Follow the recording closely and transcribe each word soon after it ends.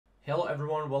Hello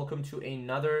everyone, welcome to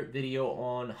another video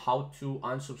on how to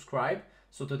unsubscribe.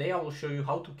 So today I will show you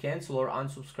how to cancel or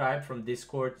unsubscribe from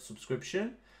Discord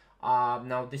subscription.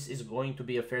 Now this is going to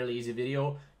be a fairly easy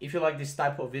video. If you like this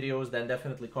type of videos, then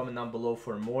definitely comment down below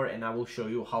for more and I will show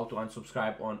you how to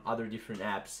unsubscribe on other different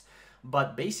apps.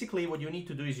 But basically what you need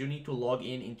to do is you need to log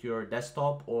in into your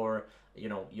desktop or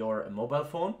your mobile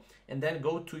phone and then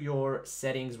go to your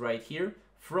settings right here.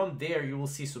 From there you will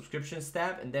see subscriptions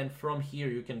tab, and then from here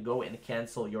you can go and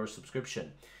cancel your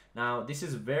subscription. Now this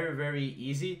is very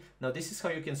easy. Now this is how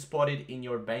you can spot it in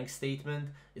your bank statement.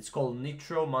 It's called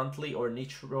Nitro Monthly or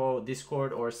Nitro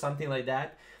Discord or something like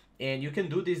that, and you can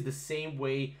do this the same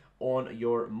way on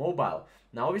your mobile.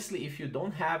 Now obviously if you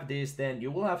don't have this, then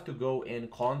you will have to go and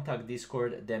contact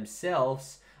Discord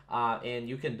themselves, and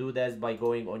you can do that by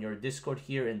going on your Discord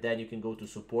here, and then you can go to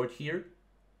support here,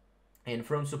 and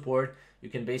from support you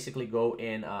can basically go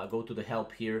and go to the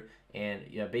help here, and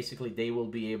yeah, basically they will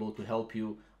be able to help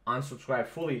you unsubscribe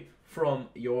fully from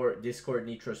your Discord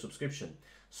Nitro subscription.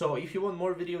 So if you want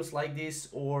more videos like this,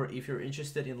 or if you're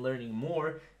interested in learning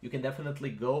more, you can definitely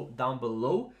go down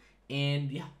below,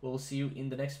 and yeah, we'll see you in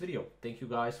the next video. Thank you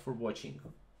guys for watching.